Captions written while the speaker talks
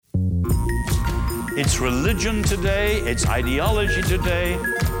It's religion today, it's ideology today,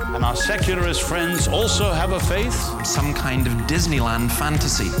 and our secularist friends also have a faith. Some kind of Disneyland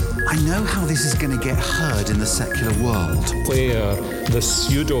fantasy. I know how this is going to get heard in the secular world. Where the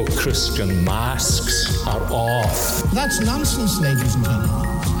pseudo-Christian masks are off. That's nonsense, ladies and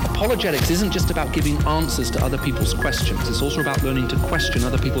gentlemen. Apologetics isn't just about giving answers to other people's questions. It's also about learning to question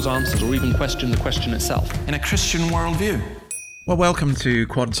other people's answers, or even question the question itself. In a Christian worldview. Well, welcome to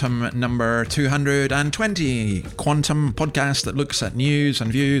Quantum number 220, Quantum podcast that looks at news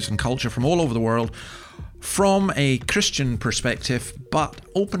and views and culture from all over the world from a Christian perspective, but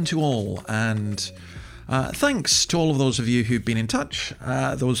open to all. And thanks to all of those of you who've been in touch,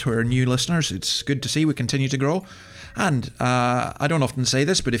 those who are new listeners. It's good to see we continue to grow. And I don't often say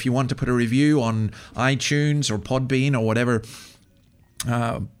this, but if you want to put a review on iTunes or Podbean or whatever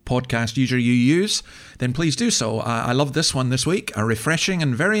podcast user you use, then please do so. I love this one this week, a refreshing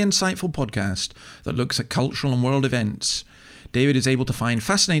and very insightful podcast that looks at cultural and world events. David is able to find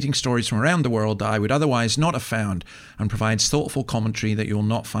fascinating stories from around the world that I would otherwise not have found, and provides thoughtful commentary that you will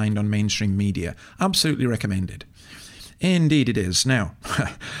not find on mainstream media. Absolutely recommended. Indeed it is. Now,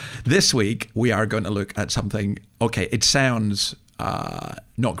 this week we are going to look at something, okay, it sounds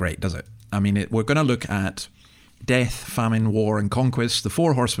not great, does it? I mean, we're going to look at death, famine, war, and conquest, the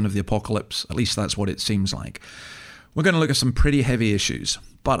four horsemen of the apocalypse. At least that's what it seems like. We're going to look at some pretty heavy issues,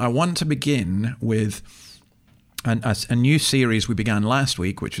 but I want to begin with a new series we began last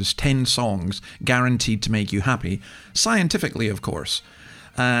week, which was 10 songs guaranteed to make you happy, scientifically, of course.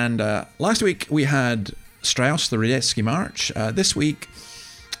 And last week we had Strauss, the Radetzky March. This week,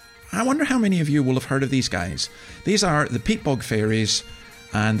 I wonder how many of you will have heard of these guys. These are the Peat Bog Fairies,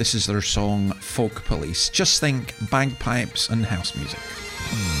 and this is their song Folk Police. Just think bagpipes and house music.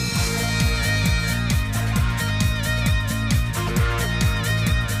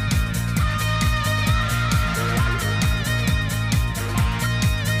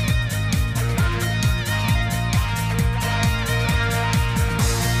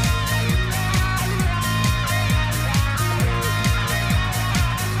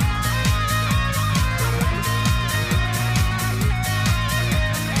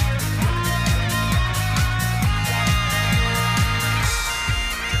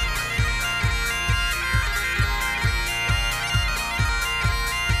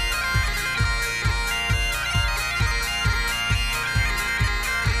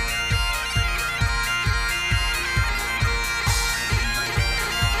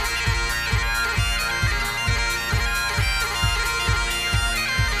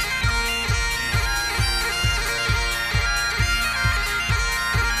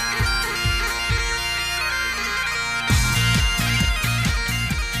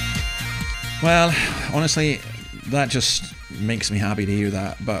 Well, honestly, that just makes me happy to hear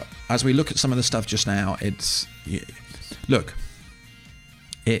that. But as we look at some of the stuff just now, it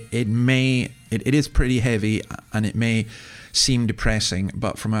is pretty heavy and it may seem depressing,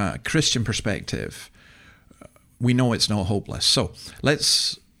 but from a Christian perspective, we know it's not hopeless. So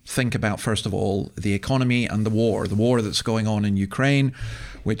let's think about, first of all, the economy and the war that's going on in Ukraine,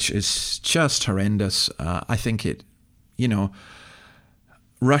 which is just horrendous. I think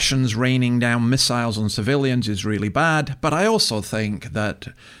Russians raining down missiles on civilians is really bad, but I also think that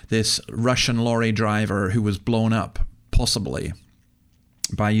this Russian lorry driver who was blown up, possibly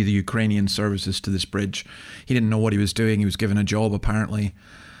by the Ukrainian services to this bridge, he didn't know what he was doing. He was given a job, apparently.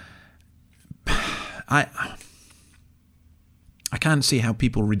 I can't see how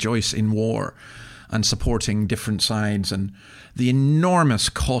people rejoice in war and supporting different sides, and the enormous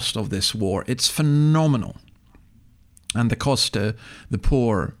cost of this war. It's phenomenal. And the cost to the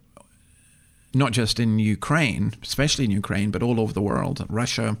poor, not just in Ukraine, especially in Ukraine, but all over the world,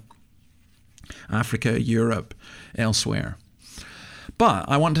 Russia, Africa, Europe, elsewhere. But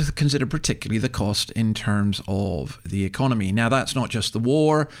I want to consider particularly the cost in terms of the economy. Now, that's not just the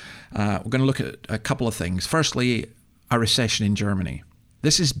war. We're going to look at a couple of things. Firstly, a recession in Germany.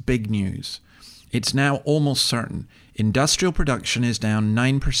 This is big news. It's now almost certain. Industrial production is down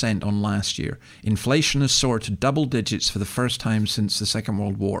 9% on last year. Inflation has soared to double digits for the first time since the Second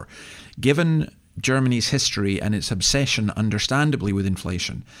World War. Given Germany's history and its obsession, understandably, with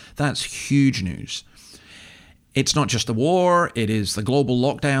inflation, that's huge news. It's not just the war, it is the global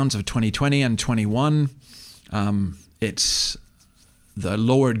lockdowns of 2020 and 21. It's the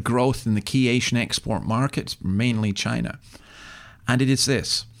lowered growth in the key Asian export markets, mainly China. And it is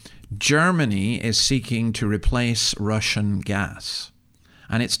this. Germany is seeking to replace Russian gas,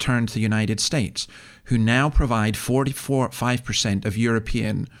 and it's turned to the United States, who now provide 45% of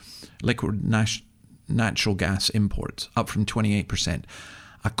European liquid natural gas imports, up from 28%.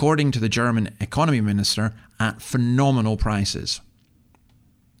 according to the German economy minister, at phenomenal prices.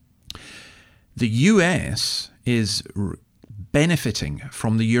 The US is benefiting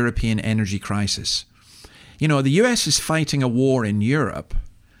from the European energy crisis. You know, the US is fighting a war in Europe,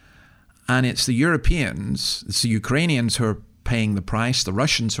 and it's the Europeans, it's the Ukrainians who are paying the price, the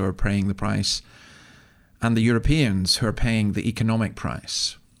Russians who are paying the price, and the Europeans who are paying the economic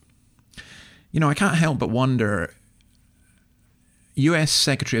price. You know, I can't help but wonder, US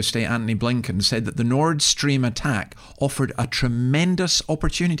Secretary of State Antony Blinken said that the Nord Stream attack offered a tremendous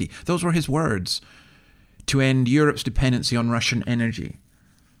opportunity, those were his words, to end Europe's dependency on Russian energy.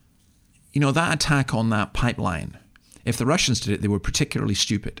 You know, that attack on that pipeline, if the Russians did it, they were particularly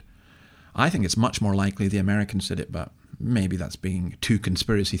stupid. I think it's much more likely the Americans did it, but maybe that's being too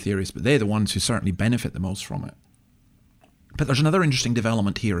conspiracy theorist, but they're the ones who certainly benefit the most from it. But there's another interesting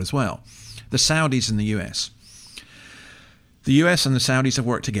development here as well. The Saudis and the US. The US and the Saudis have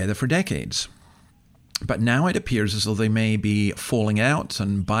worked together for decades. But now it appears as though they may be falling out,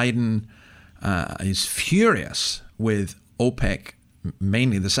 and Biden is furious with OPEC,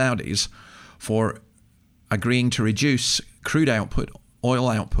 mainly the Saudis, for agreeing to reduce crude output, oil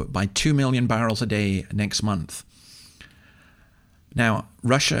output, by 2 million barrels a day next month. Now,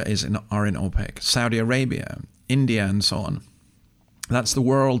 Russia are in OPEC, Saudi Arabia, India, and so on. That's the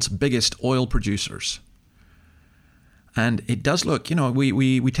world's biggest oil producers. And it does look, you know,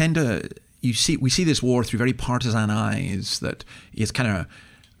 we tend to, we see this war through very partisan eyes, that it's kind of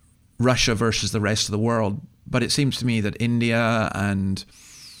Russia versus the rest of the world. But it seems to me that India and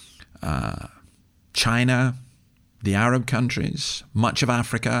China, the Arab countries, much of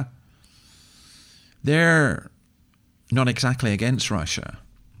Africa, they're not exactly against Russia.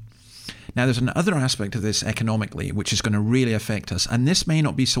 Now, there's another aspect of this economically which is going to really affect us, and this may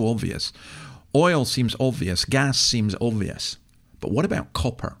not be so obvious. Oil seems obvious, gas seems obvious, but what about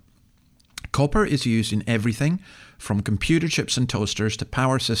copper? Copper is used in everything from computer chips and toasters to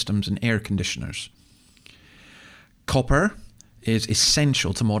power systems and air conditioners. Copper is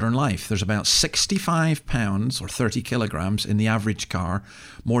essential to modern life. There's about 65 pounds or 30 kilograms in the average car,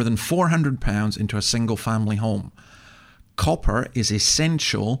 more than 400 pounds into a single family home. Copper is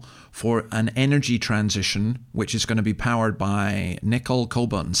essential for an energy transition which is going to be powered by nickel,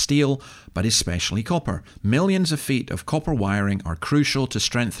 cobalt and steel, but especially copper. Millions of feet of copper wiring are crucial to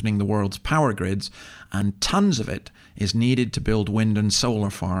strengthening the world's power grids, and tons of it is needed to build wind and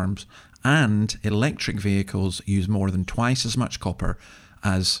solar farms, and electric vehicles use more than twice as much copper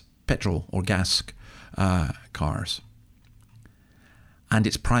as petrol or gas cars. And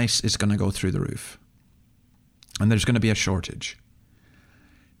its price is going to go through the roof. And there's going to be a shortage.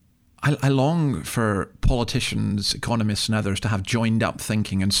 I long for politicians, economists and others to have joined up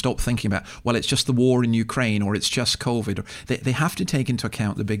thinking and stop thinking about, well, it's just the war in Ukraine or it's just COVID. Or they have to take into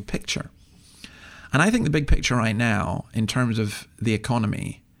account the big picture. And I think the big picture right now, in terms of the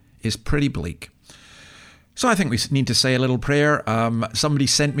economy, is pretty bleak. So I think we need to say a little prayer. Somebody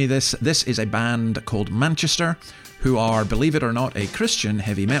sent me this. This is a band called Manchester, who are, believe it or not, a Christian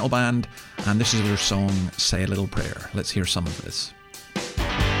heavy metal band. And this is their song, Say a Little Prayer. Let's hear some of this.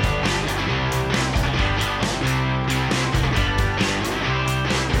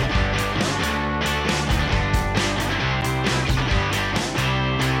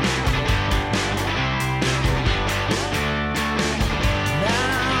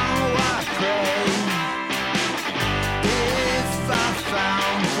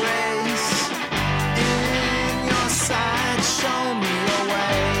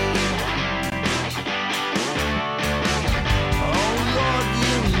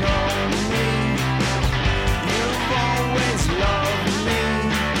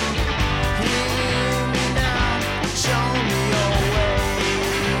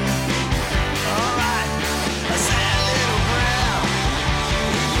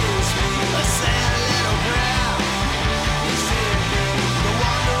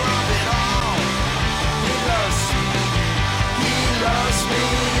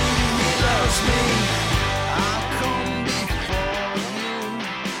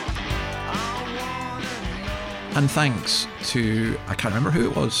 And thanks to, I can't remember who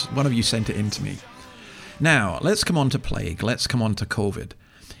it was, one of you sent it in to me. Now, let's come on to plague, let's come on to COVID.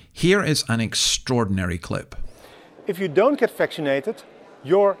 Here is an extraordinary clip. If you don't get vaccinated,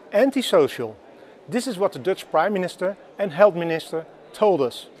 you're antisocial. This is what the Dutch Prime Minister and Health Minister told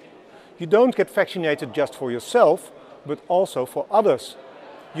us. You don't get vaccinated just for yourself, but also for others.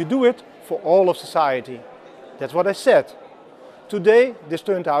 You do it for all of society. That's what I said. Today, this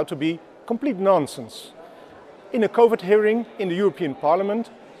turned out to be complete nonsense. In a COVID hearing in the European Parliament,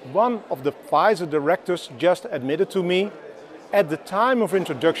 one of the Pfizer directors just admitted to me At the time of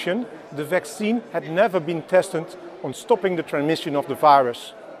introduction, the vaccine had never been tested on stopping the transmission of the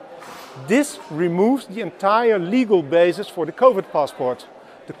virus. This removes the entire legal basis for the COVID passport.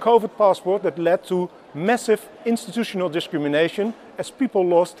 The COVID passport that led to massive institutional discrimination as people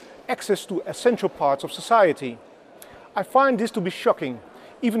lost access to essential parts of society. I find this to be shocking,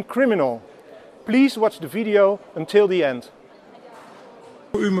 even criminal. Please watch the video until the end.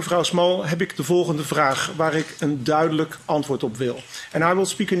 Voor u, mevrouw Small, heb ik de volgende vraag waar ik een duidelijk antwoord op wil. And I will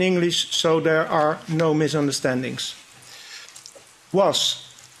speak in English so there are no misunderstandings. Was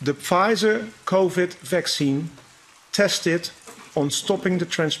the Pfizer COVID vaccine tested on stopping the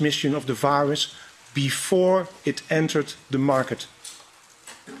transmission of the virus before it entered the market?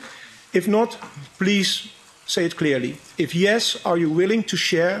 If not, please say it clearly. If yes, are you willing to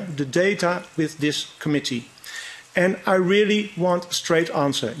share the data with this committee? And I really want a straight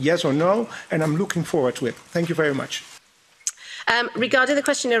answer, yes or no, and I'm looking forward to it. Thank you very much. Regarding the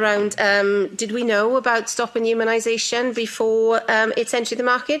question around, did we know about stopping immunisation before it's entered the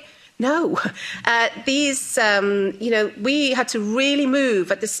market? No. We had to really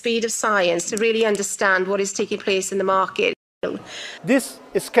move at the speed of science to really understand what is taking place in the market. This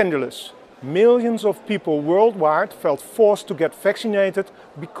is scandalous. Millions of people worldwide felt forced to get vaccinated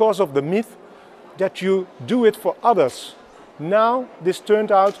because of the myth that you do it for others. Now this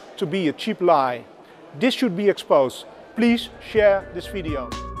turned out to be a cheap lie. This should be exposed. Please share this video.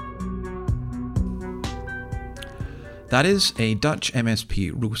 That is a Dutch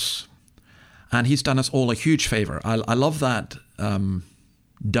MSP, Roos. And he's done us all a huge favour. I love that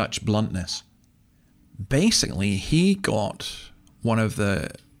Dutch bluntness. Basically, he got one of the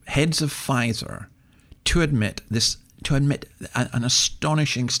heads of Pfizer to admit an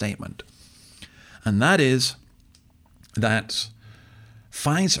astonishing statement. And that is that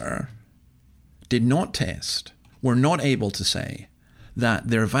Pfizer did not test, were not able to say that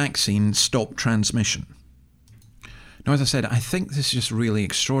their vaccine stopped transmission. Now, as I said, I think this is just really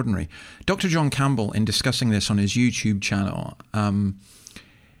extraordinary. Dr. John Campbell, in discussing this on his YouTube channel,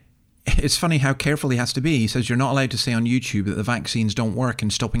 it's funny how careful he has to be. He says you're not allowed to say on YouTube that the vaccines don't work in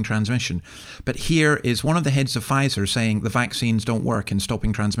stopping transmission. But here is one of the heads of Pfizer saying the vaccines don't work in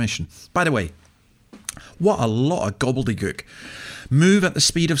stopping transmission. By the way, what a lot of gobbledygook. Move at the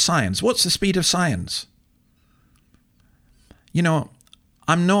speed of science. What's the speed of science? You know,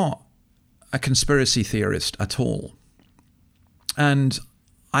 I'm not a conspiracy theorist at all. And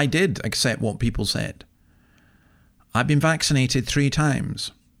I did accept what people said. I've been vaccinated 3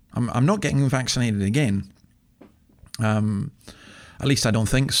 times. I'm not getting vaccinated again. At least I don't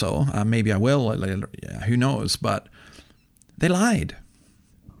think so. Maybe I will. Who knows? But they lied.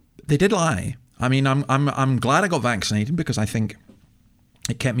 They did lie. I mean, I'm glad I got vaccinated because I think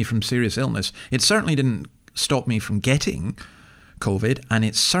it kept me from serious illness. It certainly didn't stop me from getting COVID, and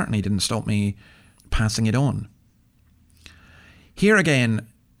it certainly didn't stop me passing it on. Here again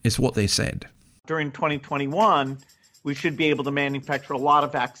is what they said. During 2021, we should be able to manufacture a lot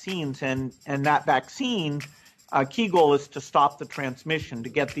of vaccines, and that vaccine, key goal is to stop the transmission, to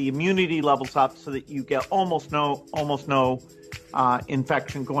get the immunity levels up so that you get almost no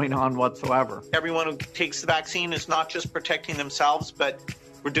infection going on whatsoever. Everyone who takes the vaccine is not just protecting themselves, but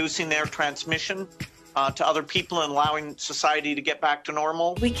reducing their transmission to other people and allowing society to get back to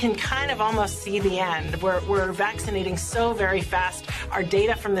normal. We can kind of almost see the end. We're vaccinating so very fast. Our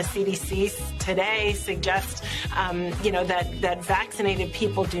data from the CDC today suggests, that vaccinated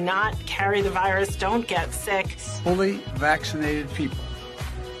people do not carry the virus, don't get sick. Fully vaccinated people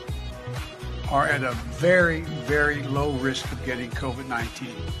are at a very, very low risk of getting COVID-19.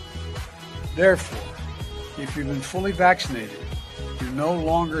 Therefore, if you've been fully vaccinated, you no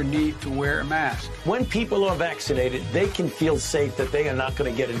longer need to wear a mask. When people are vaccinated, they can feel safe that they are not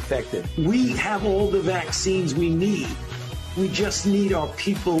going to get infected. We have all the vaccines we need. We just need our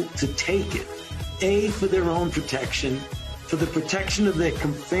people to take it. A, for their own protection, for the protection of their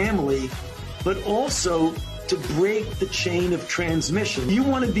family, but also to break the chain of transmission. You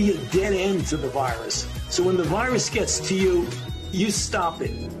want to be a dead end to the virus. So when the virus gets to you, you stop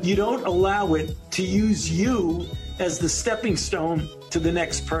it. You don't allow it to use you as the stepping stone to the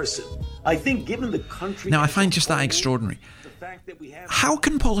next person. I think given the country... Now, I find just that extraordinary. How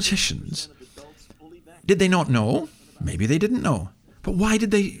can politicians... Did they not know? Maybe they didn't know. But why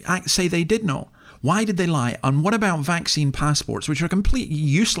did they say they did know? Why did they lie? And what about vaccine passports, which are a completely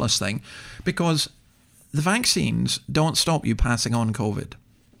useless thing, because the vaccines don't stop you passing on COVID.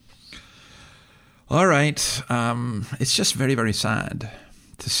 All right. It's just very, very sad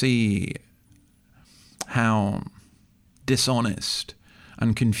to see how dishonest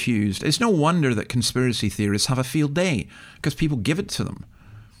and confused. It's no wonder that conspiracy theorists have a field day, because people give it to them.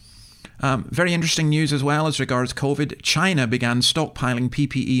 Very interesting news as well as regards COVID. China began stockpiling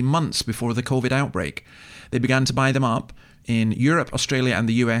PPE months before the COVID outbreak. They began to buy them up in Europe, Australia and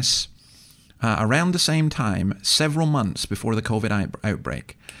the US around the same time, several months before the COVID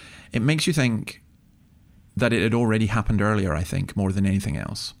outbreak. It makes you think that it had already happened earlier, I think, more than anything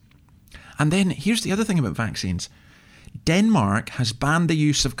else. And then here's the other thing about vaccines. Denmark has banned the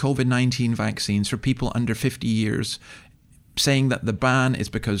use of COVID-19 vaccines for people under 50 years, saying that the ban is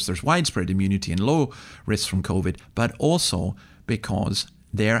because there's widespread immunity and low risk from COVID, but also because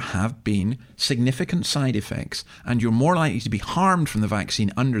there have been significant side effects, and you're more likely to be harmed from the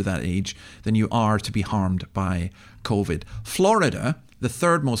vaccine under that age than you are to be harmed by COVID. Florida, the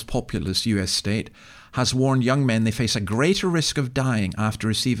third most populous US state, has warned young men they face a greater risk of dying after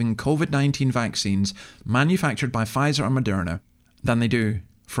receiving COVID-19 vaccines manufactured by Pfizer or Moderna than they do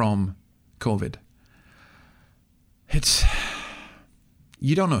from COVID.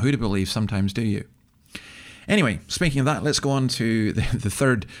 You don't know who to believe sometimes, do you? Anyway, speaking of that, let's go on to the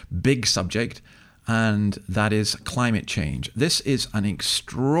third big subject, and that is climate change. This is an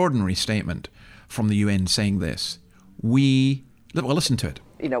extraordinary statement from the UN saying this. Well, listen to it.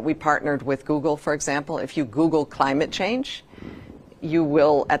 We partnered with Google, for example. If you Google climate change, you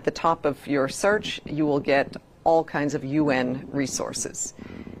will, at the top of your search, you will get all kinds of UN resources.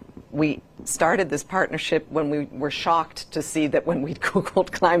 We started this partnership when we were shocked to see that when we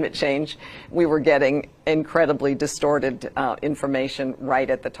Googled climate change, we were getting incredibly distorted information right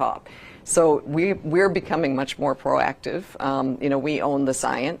at the top. So we're becoming much more proactive. We own the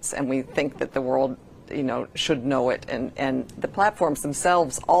science, and we think that the world, should know it, and the platforms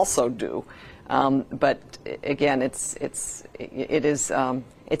themselves also do. But again, it's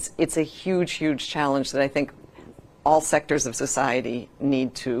a huge challenge that I think all sectors of society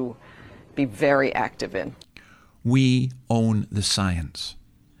need to be very active in. We own the science.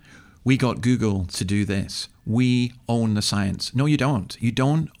 We got Google to do this. We own the science. No, you don't. You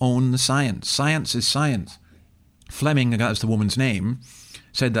don't own the science. Science is science. Fleming, that's the woman's name,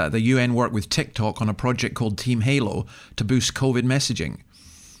 said that the UN worked with TikTok on a project called Team Halo to boost COVID messaging,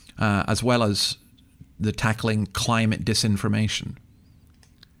 as well as the tackling climate disinformation.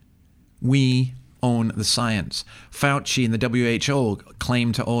 We own the science. Fauci and the WHO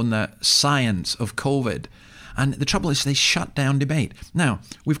claim to own the science of COVID. And the trouble is they shut down debate. Now,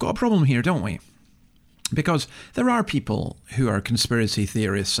 we've got a problem here, don't we? Because there are people who are conspiracy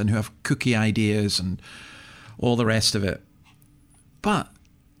theorists and who have kooky ideas and all the rest of it. But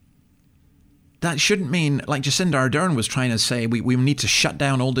that shouldn't mean, like Jacinda Ardern was trying to say, we need to shut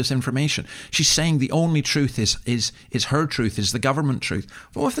down all this information. She's saying the only truth is her truth, is the government truth.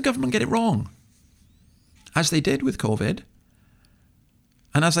 But what if the government get it wrong? As they did with COVID,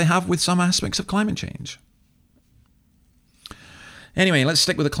 and as they have with some aspects of climate change. Anyway, let's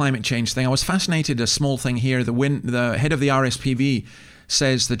stick with the climate change thing. I was fascinated, a small thing here. The head of the RSPB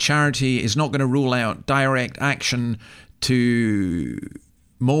says the charity is not going to rule out direct action to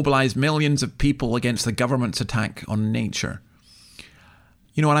mobilize millions of people against the government's attack on nature.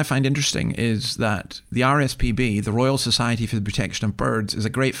 You know what I find interesting is that the RSPB, the Royal Society for the Protection of Birds, is a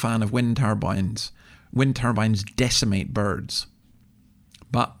great fan of wind turbines. Wind turbines decimate birds.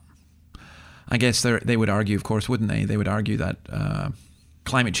 But I guess they would argue, of course, wouldn't they? They would argue that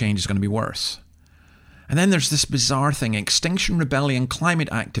climate change is going to be worse. And then there's this bizarre thing. Extinction Rebellion climate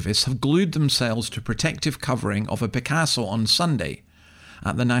activists have glued themselves to protective covering of a Picasso on Sunday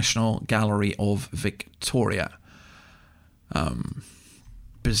at the National Gallery of Victoria.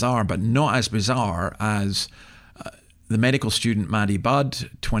 Bizarre, but not as bizarre as the medical student Maddie Budd,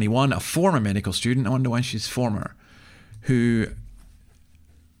 21, a former medical student, I wonder why she's former, who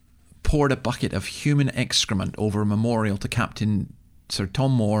poured a bucket of human excrement over a memorial to Captain Sir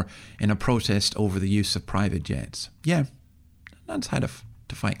Tom Moore in a protest over the use of private jets. Yeah, that's how to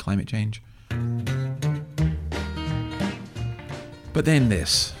fight climate change. But then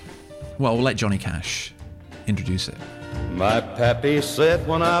this. Well, we'll let Johnny Cash introduce it. My pappy said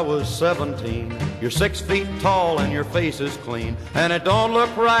when I was 17, you're 6 feet tall and your face is clean, and it don't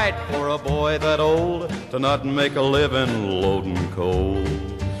look right for a boy that old to not make a living loading coal.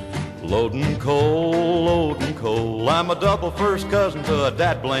 Loading coal, loading coal. I'm a double first cousin to a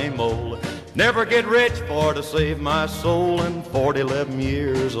dad blame mole. Never get rich for to save my soul in 11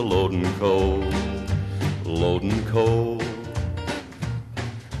 years of loading coal. Loading coal.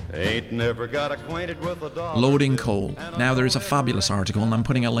 Ain't never got acquainted with a dog. Loading coal. Now, there is a fabulous article, and I'm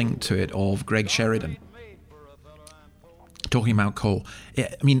putting a link to it, of Greg Sheridan talking about coal. I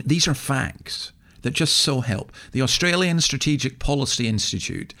mean, these are facts. that just so help. The Australian Strategic Policy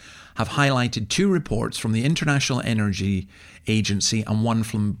Institute have highlighted 2 reports from the International Energy Agency and one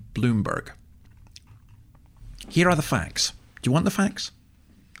from Bloomberg. Here are the facts. Do you want the facts?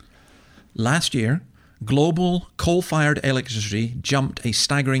 Last year, global coal-fired electricity jumped a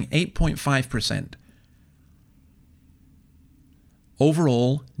staggering 8.5%.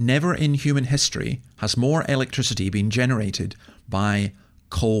 Overall, never in human history has more electricity been generated by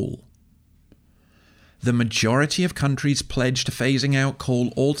coal. The majority of countries pledged to phasing out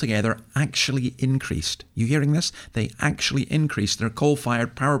coal altogether actually increased. You hearing this? They actually increased their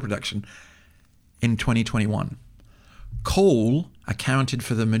coal-fired power production in 2021. Coal accounted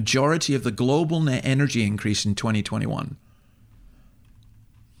for the majority of the global net energy increase in 2021.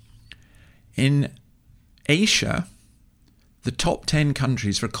 In Asia, the top 10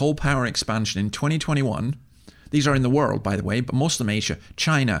 countries for coal power expansion in 2021, these are in the world, by the way, but most of them Asia: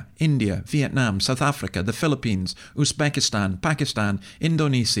 China, India, Vietnam, South Africa, the Philippines, Uzbekistan, Pakistan,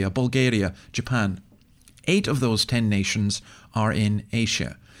 Indonesia, Bulgaria, Japan. 8 of those 10 nations are in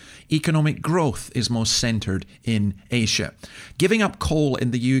Asia. Economic growth is most centred in Asia. Giving up coal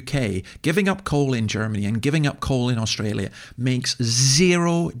in the UK, giving up coal in Germany, and giving up coal in Australia makes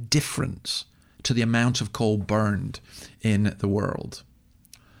zero difference to the amount of coal burned in the world.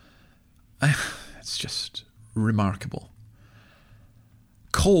 It's just remarkable.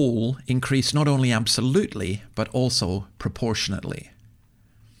 Coal increased not only absolutely, but also proportionately.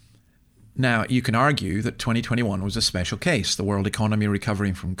 Now, you can argue that 2021 was a special case. The world economy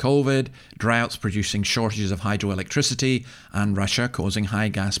recovering from COVID, droughts producing shortages of hydroelectricity, and Russia causing high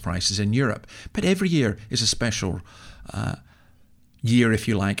gas prices in Europe. But every year is a special year, if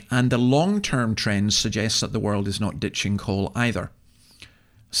you like, and the long-term trends suggest that the world is not ditching coal either.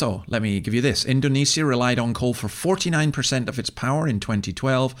 So, let me give you this. Indonesia relied on coal for 49% of its power in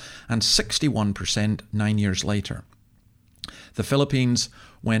 2012 and 61% 9 years later. The Philippines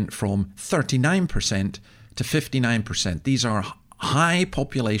went from 39% to 59%. These are high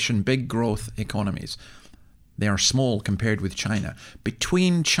population, big growth economies. They are small compared with China.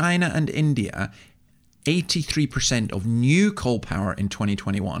 Between China and India, 83% of new coal power in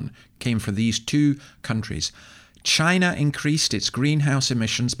 2021 came from these 2 countries. China increased its greenhouse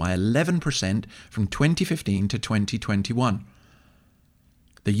emissions by 11% from 2015 to 2021.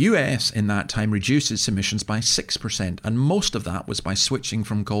 The US in that time reduced its emissions by 6%, and most of that was by switching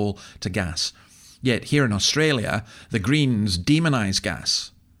from coal to gas. Yet here in Australia, the Greens demonise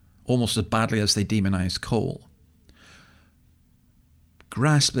gas almost as badly as they demonise coal.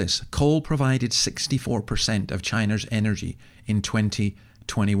 Grasp this, coal provided 64% of China's energy in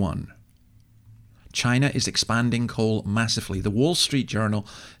 2021. China is expanding coal massively. The Wall Street Journal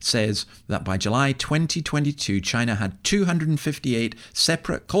says that by July 2022, China had 258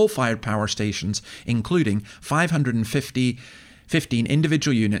 separate coal-fired power stations, including 515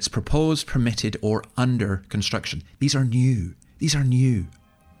 individual units proposed, permitted, or under construction. These are new. These are new.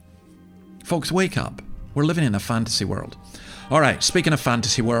 Folks, wake up. We're living in a fantasy world. All right, speaking of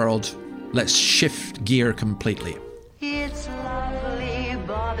fantasy world, let's shift gear completely. It's lovely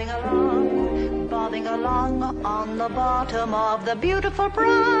bobbing along on the bottom of the beautiful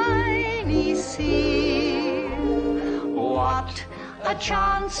briny sea. What a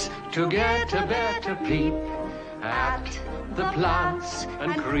chance to get a better peep at the plants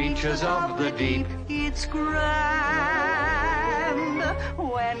and creatures of the deep. It's grand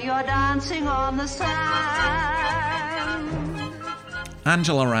when you're dancing on the sand.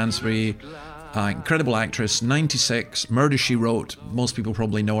 Angela Lansbury, incredible actress, 96, Murder, She Wrote, most people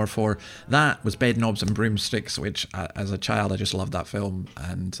probably know her for. That was Bedknobs and Broomsticks, which as a child I just loved that film,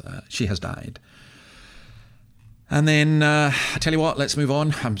 and she has died. And then, I tell you what, let's move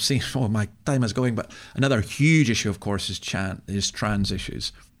on. I'm seeing, my time is going, but another huge issue, of course, is trans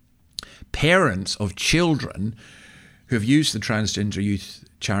issues. Parents of children who have used the transgender youth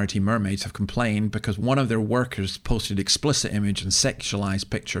charity Mermaids have complained because one of their workers posted explicit image and sexualized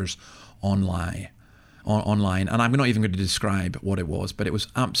pictures online. And I'm not even going to describe what it was, but it was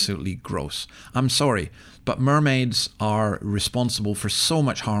absolutely gross. I'm sorry, but mermaids are responsible for so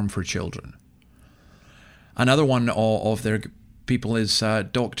much harm for children. Another one of their people is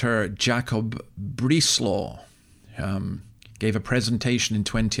Dr. Jacob Breslau. Gave a presentation in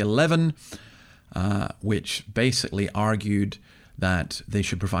 2011 which basically argued that they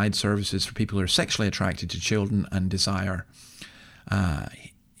should provide services for people who are sexually attracted to children and desire.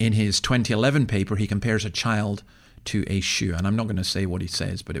 In his 2011 paper, he compares a child to a shoe. And I'm not going to say what he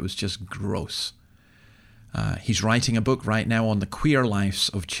says, but it was just gross. He's writing a book right now on the queer lives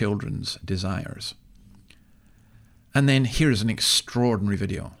of children's desires. And then here's an extraordinary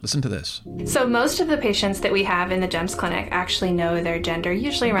video. Listen to this. So most of the patients that we have in the GEMS clinic actually know their gender,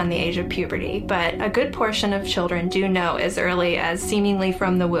 usually around the age of puberty, but a good portion of children do know as early as seemingly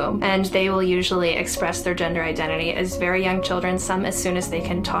from the womb, and they will usually express their gender identity as very young children, some as soon as they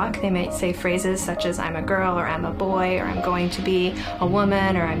can talk. They might say phrases such as I'm a girl, or I'm a boy, or I'm going to be a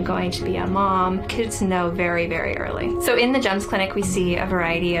woman, or I'm going to be a mom. Kids know very, very early. So in the GEMS clinic, we see a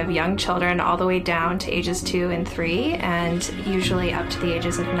variety of young children all the way down to ages 2 and 3. And usually up to the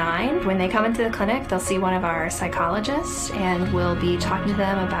ages of 9. When they come into the clinic, they'll see one of our psychologists, and we'll be talking to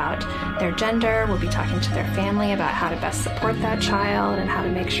them about their gender. We'll be talking to their family about how to best support that child and how to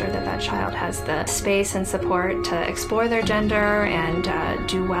make sure that that child has the space and support to explore their gender and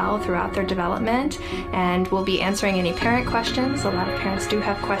do well throughout their development. And we'll be answering any parent questions. A lot of parents do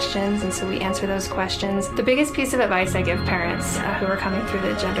have questions, and so we answer those questions. The biggest piece of advice I give parents who are coming through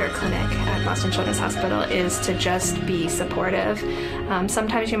the gender clinic at Boston Children's Hospital is to just be supportive.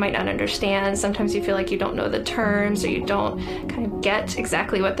 Sometimes you might not understand. Sometimes you feel like you don't know the terms, or you don't kind of get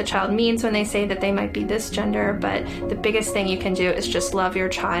exactly what the child means when they say that they might be this gender. But the biggest thing you can do is just love your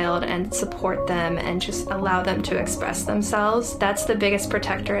child and support them and just allow them to express themselves. That's the biggest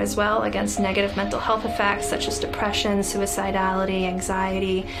protector as well against negative mental health effects such as depression, suicidality,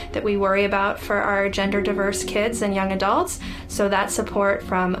 anxiety that we worry about for our gender diverse kids and young adults. So that support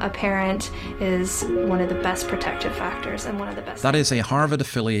from a parent is one of the best protective factors and one of the best. That is a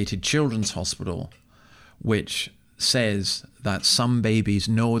Harvard-affiliated children's hospital which says that some babies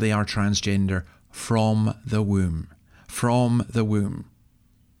know they are transgender from the womb. From the womb.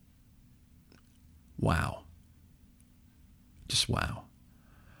 Wow. Just wow.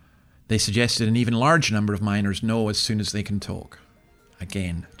 They suggested an even larger number of minors know as soon as they can talk.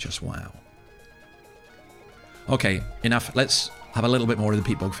 Again, just wow. Okay, enough. Let's have a little bit more of the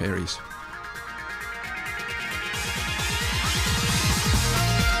Peat Bog Fairies.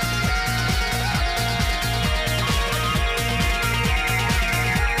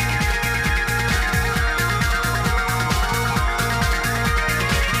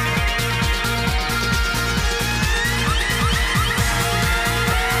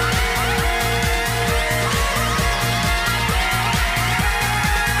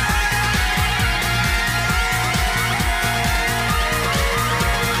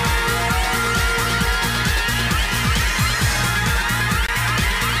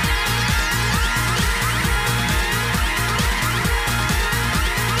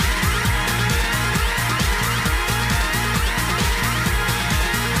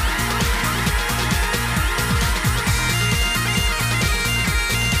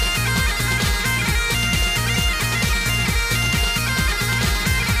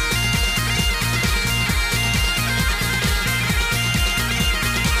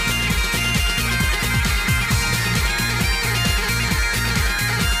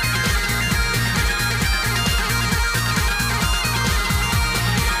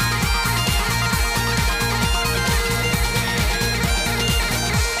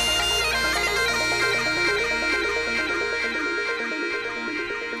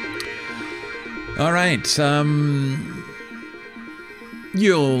 All right,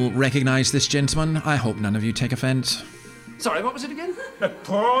 you'll recognise this gentleman. I hope none of you take offence. Sorry, what was it again? A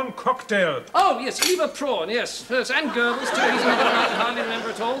prawn cocktail. Oh, yes, Eva Prawn, yes. And Goebbels, too. He's not I can hardly remember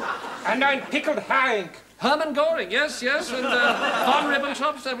at all. And ein pickled herring. Hermann Göring, yes. And von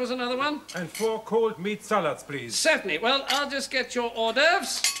Ribbentrop, that was another one. And 4 cold meat salads, please. Certainly. Well, I'll just get your hors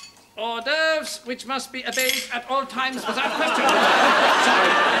d'oeuvres. Hors d'oeuvres, which must be obeyed at all times without question.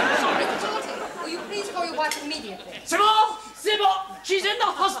 Sorry. Will you please call your wife immediately? Simon! She's in the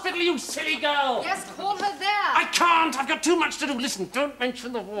hospital, you silly girl! Yes, call her there. I can't! I've got too much to do. Listen, don't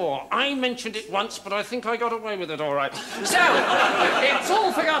mention the war. I mentioned it once, but I think I got away with it all right. So, it's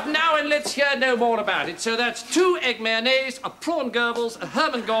all forgotten now, and let's hear no more about it. So that's 2 egg mayonnaise, a prawn Goebbels, a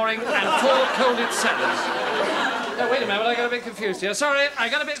Hermann Göring, and 4 colded salads. No, wait a minute, I got a bit confused here. Sorry, I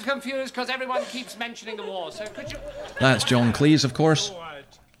got a bit confused because everyone keeps mentioning the war, so could you... That's John Cleese, of course.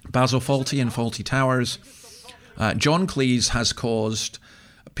 Basil Fawlty and Fawlty Towers. John Cleese has caused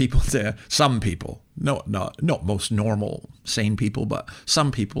some people, not most normal, sane people, but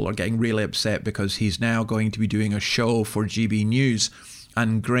some people are getting really upset because he's now going to be doing a show for GB News,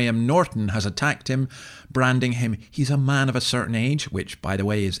 and Graham Norton has attacked him, branding him, he's a man of a certain age, which, by the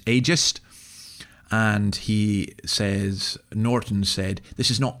way, is ageist. And he says, Norton said, this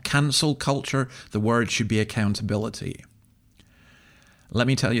is not cancel culture, the word should be accountability. Let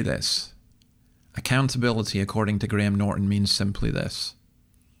me tell you this. Accountability, according to Graham Norton, means simply this.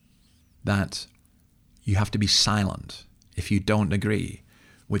 That you have to be silent if you don't agree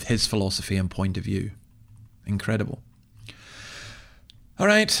with his philosophy and point of view. Incredible. All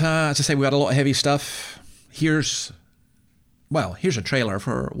right, as I say, we got a lot of heavy stuff. Here's a trailer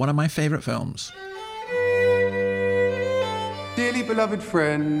for one of my favourite films. Dearly beloved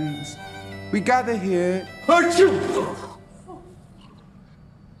friends, we gather here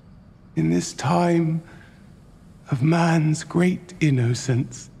in this time of man's great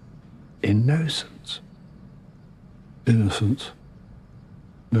innocence. Innocence? Innocence?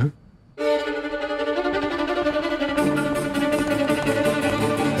 No?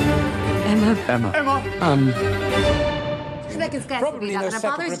 Emma. Emma. That can scarcely be that. A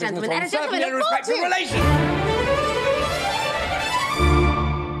father's gentleman and a gentleman in of respectful relation.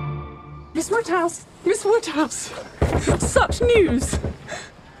 Miss Woodhouse! Miss Woodhouse! Such news!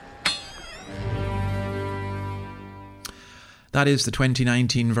 That is the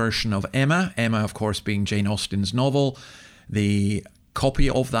 2019 version of Emma. Emma, of course, being Jane Austen's novel. The copy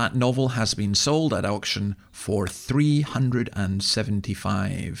of that novel has been sold at auction for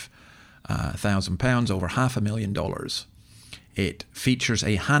 £375,000, over $500,000. It features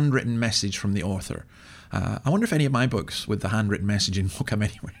a handwritten message from the author. I wonder if any of my books with the handwritten messaging will come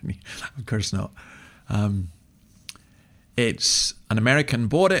anywhere. Of course not. It's an American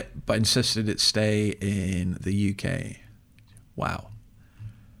bought it, but insisted it stay in the UK. Wow.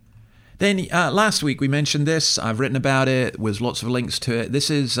 Then last week we mentioned this. I've written about it with lots of links to it. This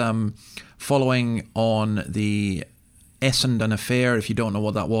is following on the Essendon affair. If you don't know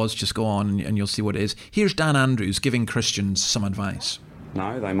what that was, just go on and you'll see what it is. Here's Dan Andrews giving Christians some advice.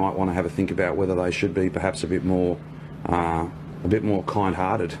 No, they might want to have a think about whether they should be perhaps a bit more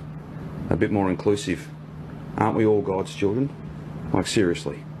kind-hearted, a bit more inclusive. Aren't we all God's children? Like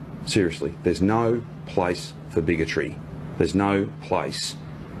seriously, there's no place for bigotry. There's no place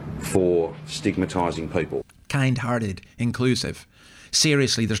for stigmatising people. Kind-hearted, inclusive.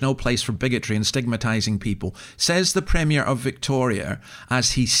 Seriously, there's no place for bigotry and stigmatising people, says the Premier of Victoria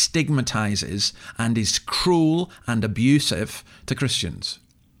as he stigmatises and is cruel and abusive to Christians.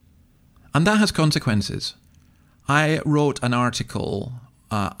 And that has consequences. I wrote an article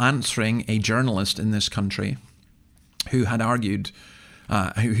answering a journalist in this country who had argued,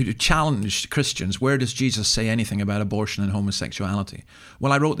 who challenged Christians, where does Jesus say anything about abortion and homosexuality?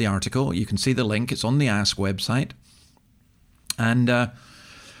 Well, I wrote the article. You can see the link. It's on the Ask website. And the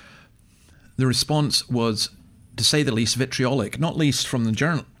response was, to say the least, vitriolic, not least from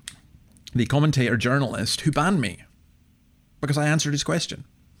the commentator journalist who banned me because I answered his question.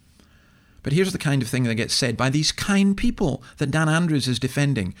 But here's the kind of thing that gets said by these kind people that Dan Andrews is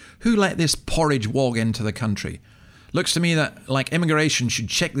defending. Who let this porridge wog into the country? Looks to me that, like, immigration should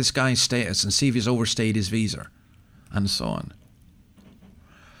check this guy's status and see if he's overstayed his visa, and so on.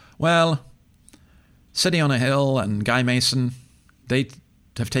 Well, City on a Hill and Guy Mason, they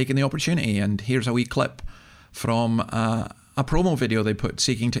have taken the opportunity, and here's a wee clip from a promo video they put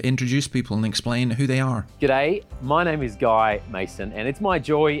seeking to introduce people and explain who they are. G'day, my name is Guy Mason, and it's my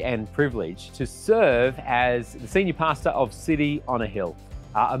joy and privilege to serve as the senior pastor of City on a Hill,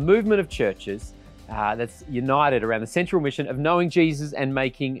 a movement of churches that's united around the central mission of knowing Jesus and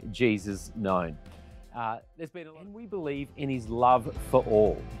making Jesus known. And we believe in his love for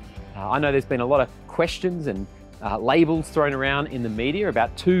all. I know there's been a lot of questions and labels thrown around in the media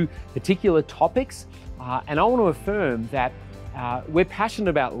about two particular topics, and I want to affirm that we're passionate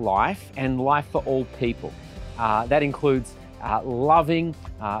about life and life for all people. That includes loving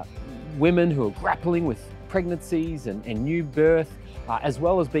women who are grappling with pregnancies and new birth, as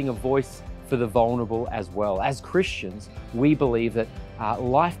well as being a voice for the vulnerable as well. As Christians, we believe that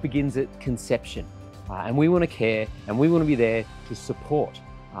life begins at conception, and we want to care and we want to be there to support.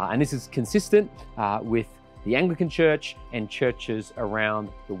 And this is consistent with the Anglican Church and churches around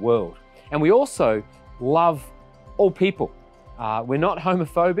the world. And we also love all people. We're not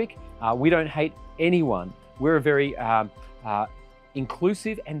homophobic. We don't hate anyone. We're a very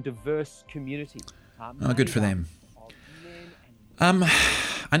inclusive and diverse community. Good for them.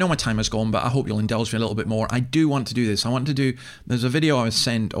 I know my time has gone, but I hope you'll indulge me a little bit more. I do want to do this. There's a video I was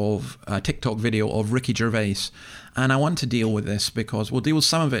sent of, a TikTok video of Ricky Gervais, and I want to deal with this because we'll deal with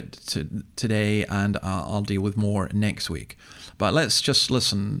some of it today, and I'll deal with more next week. But let's just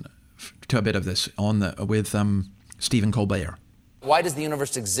listen to a bit of this with Stephen Colbert. Why does the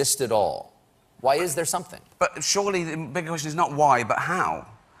universe exist at all? Why is there something? But surely the bigger question is not why, but how.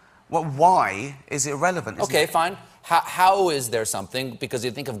 Well, why is irrelevant? Okay, fine. How is there something? Because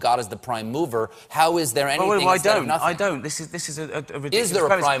you think of God as the prime mover. How is there anything instead of nothing? I don't. This is a ridiculous Is there a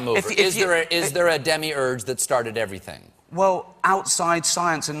premise. prime mover? Is there a demiurge that started everything? Well, outside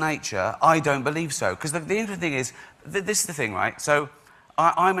science and nature, I don't believe so. Because the interesting thing is, this is the thing, right? So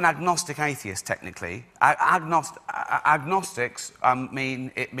I'm an agnostic atheist, technically. Agnostics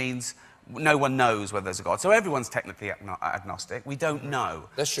means no one knows whether there's a God. So everyone's technically agnostic. We don't know.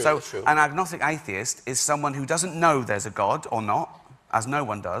 That's true, So that's true. an agnostic atheist is someone who doesn't know there's a God or not, as no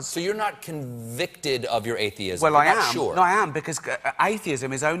one does. So you're not convicted of your atheism? Well, You're I not am. Sure. No, I am, because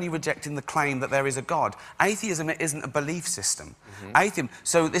atheism is only rejecting the claim that there is a God. Atheism isn't a belief system. Atheism.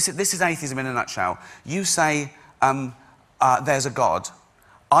 So this is atheism in a nutshell. You say there's a God.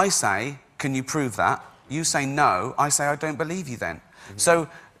 I say, can you prove that? You say no. I say I don't believe you then. So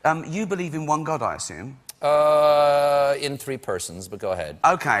you believe in one God, I assume. In 3 persons, but go ahead.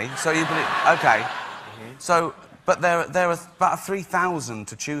 Okay. So you believe. Okay. So. But there are about 3,000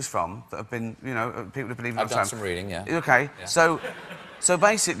 to choose from that have been, people who believe in. I've done some reading, yeah. Okay, yeah. So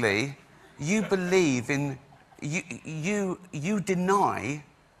basically, you believe in, you deny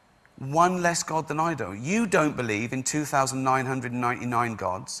one less God than I do. You don't believe in 2,999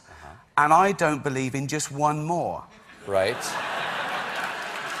 gods, and I don't believe in just one more. Right.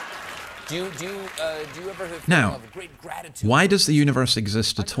 Do you ever have Now, of great gratitude? why does the universe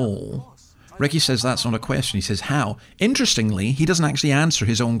exist at all? Ricky says that's not a question. He says how. Interestingly, he doesn't actually answer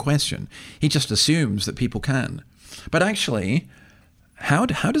his own question. He just assumes that people can. But actually, how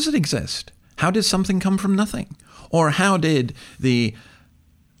does it exist? How did something come from nothing? Or how did is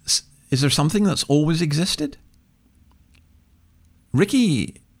there something that's always existed?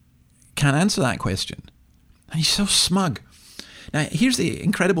 Ricky can't answer that question. And he's so smug. Now, here's the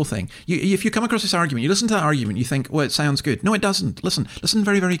incredible thing. If you come across this argument, you listen to that argument, you think, well, it sounds good. No, it doesn't. Listen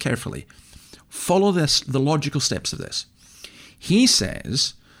very, very carefully. Follow the logical steps of this. He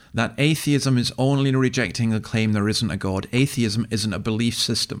says that atheism is only rejecting the claim there isn't a God. Atheism isn't a belief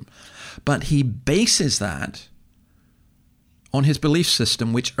system. But he bases that on his belief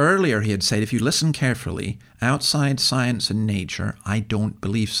system, which earlier he had said, if you listen carefully, outside science and nature, I don't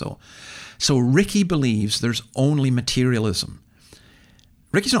believe so. So Ricky believes there's only materialism.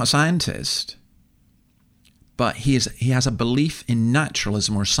 Ricky's not a scientist, but he has a belief in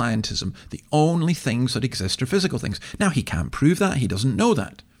naturalism or scientism. The only things that exist are physical things. Now, he can't prove that. He doesn't know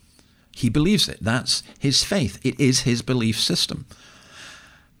that. He believes it. That's his faith. It is his belief system.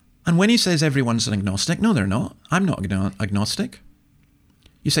 And when he says everyone's an agnostic, no, they're not. I'm not agnostic.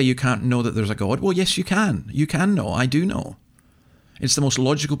 You say you can't know that there's a God. Well, yes, you can. You can know. I do know. It's the most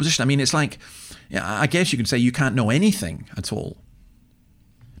logical position. I mean, it's like, I guess you could say you can't know anything at all.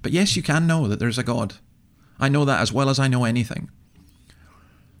 But yes, you can know that there's a God. I know that as well as I know anything.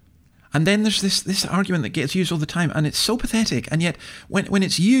 And then there's this argument that gets used all the time, and it's so pathetic. And yet, when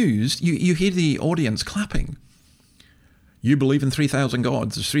it's used, you hear the audience clapping. You believe in 3,000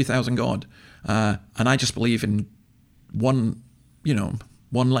 gods. There's 3,000 God. And I just believe in one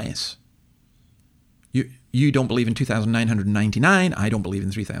less. You don't believe in 2,999. I don't believe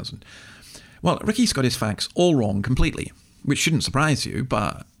in 3,000. Well, Ricky's got his facts all wrong completely, which shouldn't surprise you,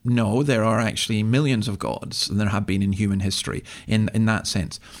 but no, there are actually millions of gods, and there have been in human history in that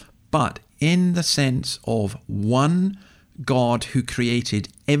sense. But in the sense of one God who created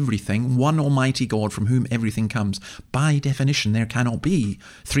everything, one almighty God from whom everything comes, by definition, there cannot be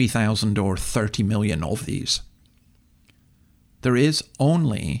 3,000 or 30 million of these. There is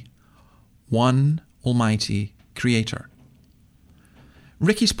only one almighty creator.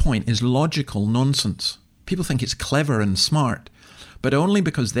 Ricky's point is logical nonsense. People think it's clever and smart, but only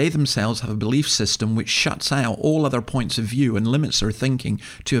because they themselves have a belief system which shuts out all other points of view and limits their thinking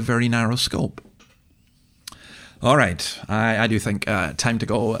to a very narrow scope. All right, I do think time to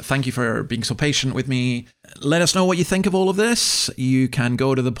go. Thank you for being so patient with me. Let us know what you think of all of this. You can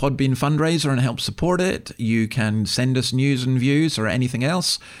go to the Podbean fundraiser and help support it. You can send us news and views or anything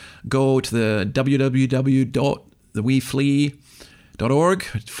else. Go to the www.theweflea.org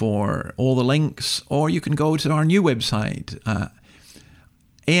for all the links, or you can go to our new website,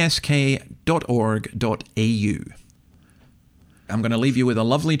 ask.org.au. I'm going to leave you with a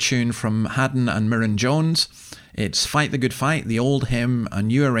lovely tune from Haddon and Mirren Jones. It's Fight the Good Fight, the old hymn, a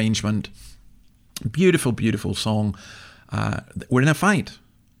new arrangement. Beautiful, beautiful song. We're in a fight.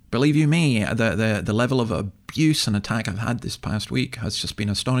 Believe you me, the level of abuse and attack I've had this past week has just been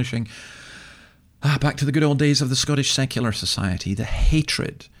astonishing. Back to the good old days of the Scottish Secular Society, the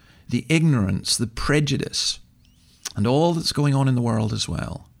hatred, the ignorance, the prejudice, and all that's going on in the world as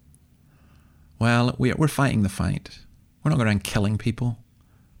well. Well, we're fighting the fight. We're not going around killing people.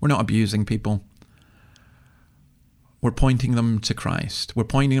 We're not abusing people. We're pointing them to Christ. We're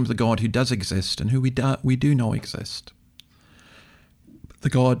pointing them to the God who does exist and who we do know exist. The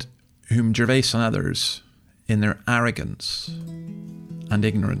God whom Gervais and others, in their arrogance and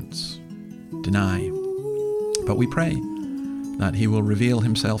ignorance, deny. But we pray that he will reveal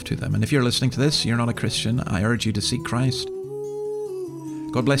himself to them. And if you're listening to this, you're not a Christian, I urge you to seek Christ.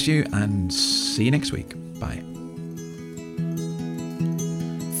 God bless you, and see you next week. Bye.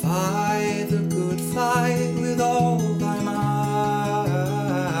 Fight the good fight with all thy might.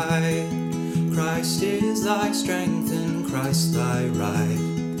 Christ is thy strength and Christ thy right.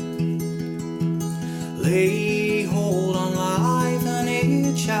 Lay hold on life and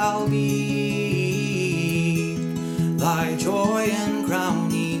it shall be thy joy and crown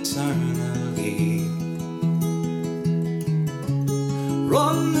eternally.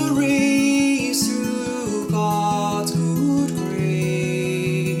 Run the race through God's good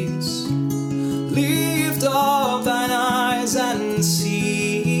grace. Lift up thine eyes and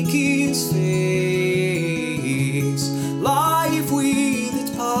seek his face. Life with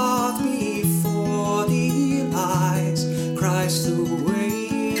its path before thee lies. Christ the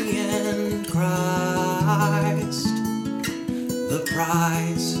way and Christ the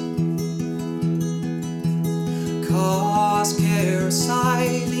prize. Cast care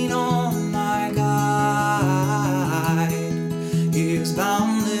aside, lean on thy guide. His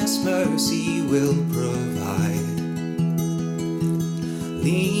boundless mercy will provide.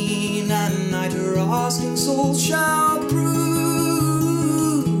 Lean and thy trusting soul shall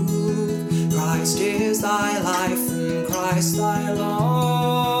prove. Christ is thy life and Christ thy love.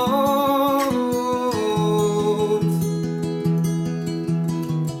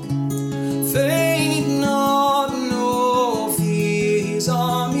 Faint not, no fear, his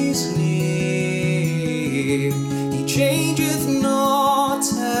arm is near. He changeth not,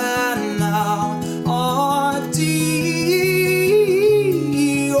 and thou art dear.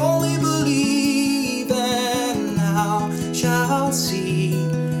 Only believe, and thou shalt see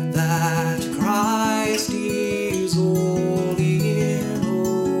that Christ is all in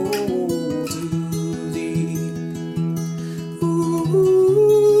all to thee.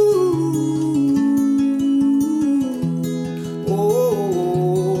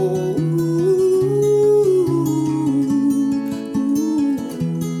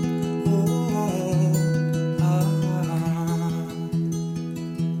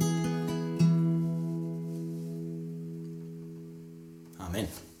 Amen.